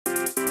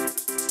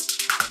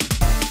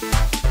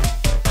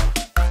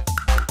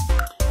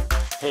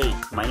Hey,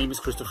 my name is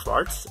Christoph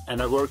Schwarz and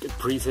I work at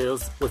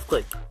pre-sales with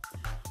Click.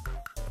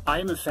 I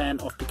am a fan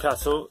of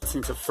Picasso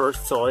since I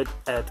first saw it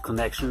at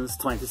Connections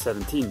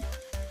 2017.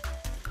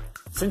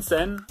 Since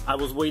then, I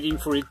was waiting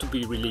for it to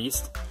be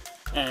released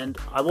and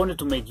I wanted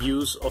to make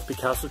use of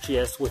Picasso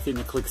JS within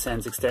a Click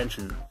Sense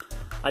extension.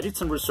 I did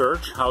some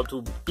research how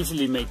to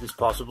easily make this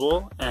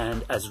possible,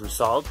 and as a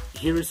result,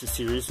 here is a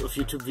series of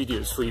YouTube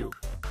videos for you.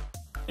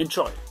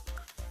 Enjoy!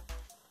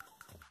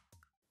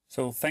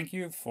 So thank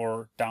you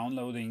for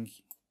downloading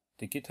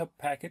the GitHub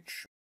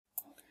package.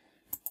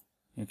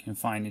 You can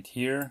find it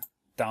here.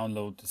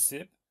 Download the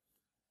zip.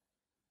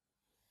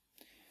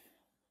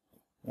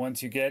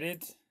 Once you get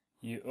it,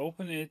 you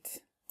open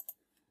it,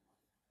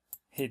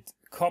 hit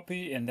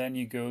copy, and then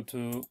you go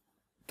to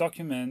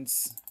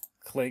Documents,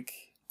 Click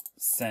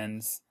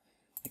Sense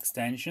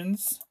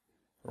Extensions,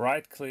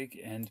 right click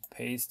and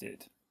paste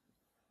it.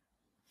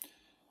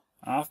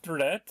 After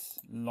that,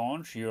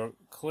 launch your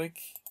Click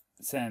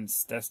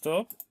Sense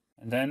desktop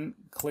and then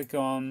click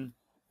on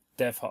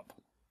DevHub.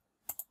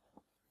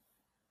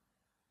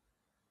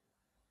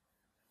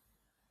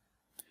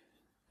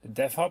 The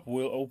DevHub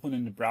will open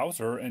in the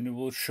browser and it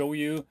will show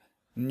you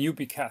New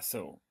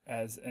Picasso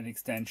as an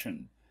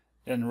extension.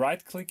 Then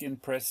right click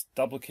and press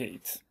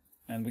duplicate,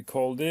 and we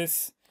call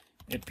this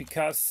a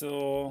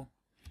Picasso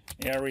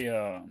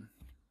area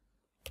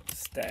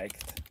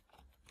stacked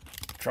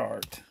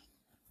chart.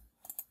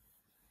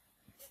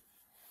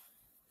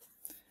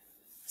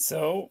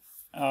 So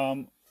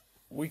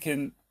we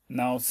can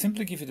now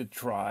simply give it a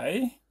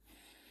try.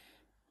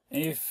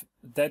 If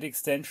that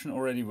extension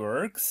already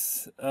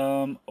works,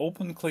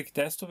 open Click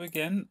Desktop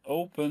again,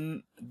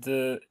 open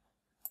the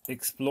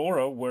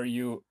Explorer where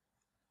you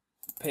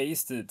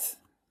pasted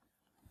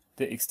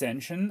the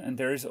extension, and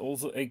there is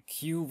also a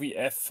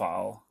QVF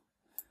file.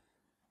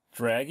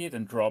 Drag it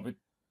and drop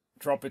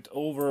it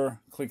over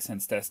Click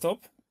Sense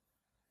Desktop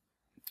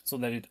so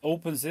that it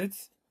opens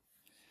it,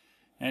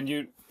 and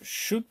you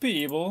should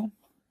be able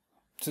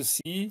to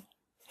see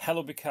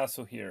Hello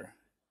Picasso here.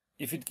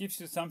 If it gives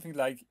you something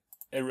like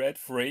a red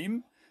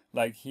frame,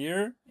 like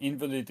here,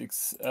 invalid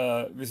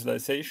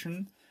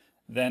visualization,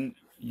 then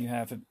you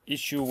have an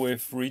issue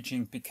with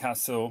reaching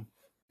Picasso.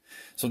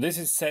 So this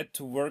is set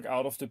to work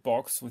out of the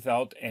box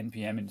without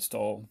npm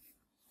install.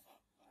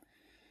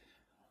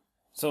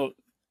 So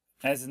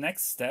as the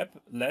next step,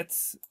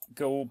 let's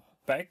go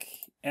back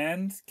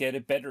and get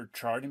a better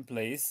chart in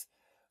place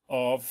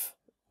of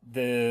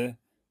the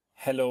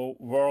Hello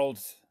World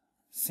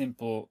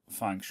simple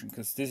function,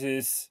 because this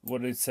is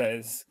what it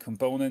says: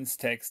 components,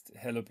 text,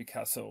 Hello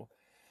Picasso.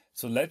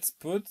 So let's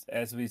put,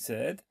 as we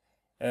said,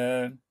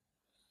 a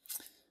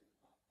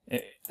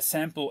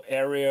sample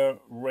area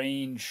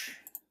range.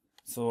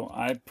 So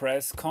I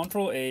press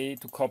Ctrl A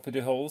to copy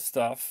the whole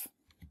stuff,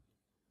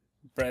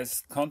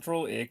 press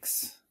Ctrl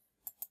X,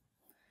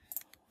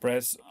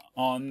 press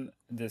on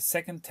the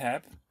second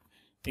tab,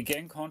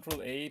 again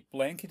Ctrl A,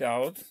 blank it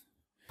out,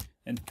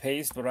 and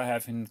paste what I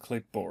have in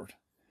clipboard.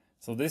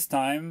 So this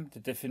time the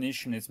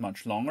definition is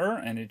much longer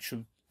and it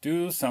should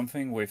do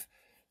something with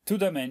 2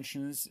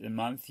 dimensions, a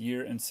month,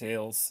 year, and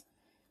sales.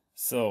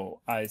 So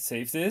I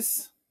save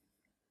this,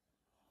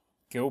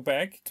 go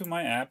back to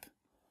my app,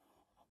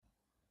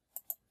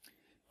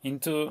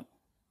 into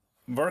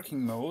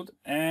working mode,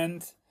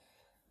 and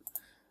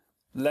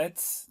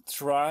let's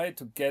try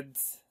to get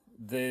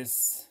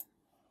this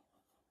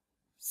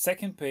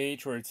second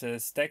page where it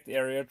says stacked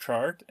area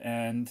chart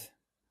and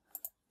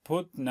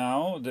put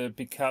now the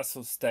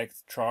Picasso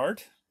stacked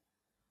chart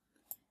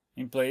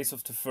in place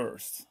of the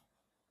first.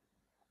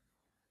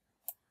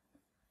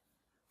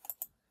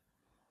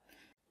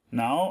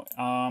 Now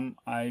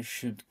I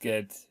should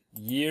get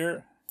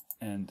year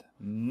and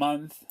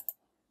month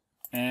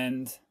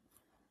and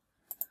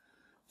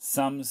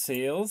some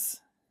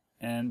sales,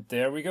 and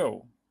there we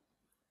go.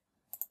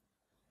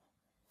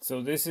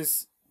 So this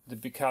is the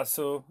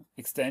Picasso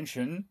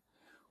extension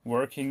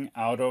working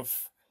out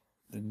of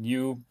the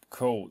new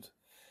code.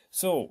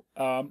 So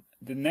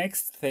the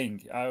next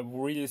thing I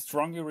really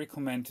strongly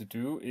recommend to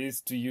do is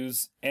to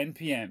use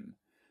npm.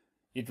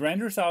 It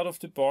renders out of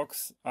the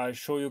box. I'll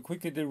show you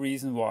quickly the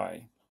reason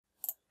why.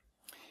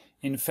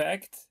 In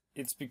fact,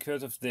 it's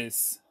because of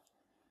this.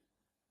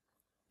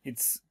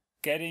 It's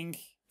getting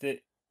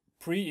the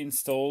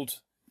pre-installed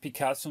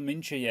Picasso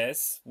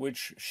min.js,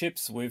 which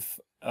ships with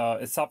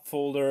a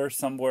subfolder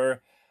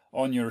somewhere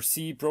on your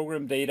C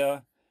program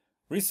data,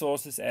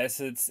 resources,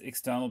 assets,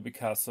 external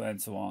Picasso, and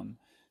so on.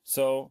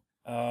 So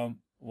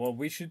what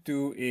we should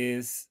do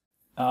is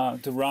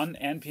to run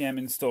npm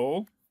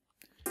install.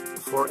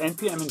 For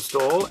npm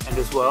install, and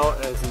as well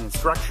as an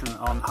instruction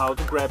on how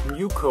to grab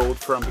new code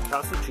from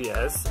Picasso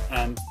JS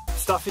and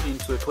stuff it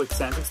into a Click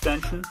Sense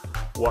extension,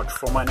 watch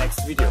for my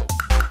next video.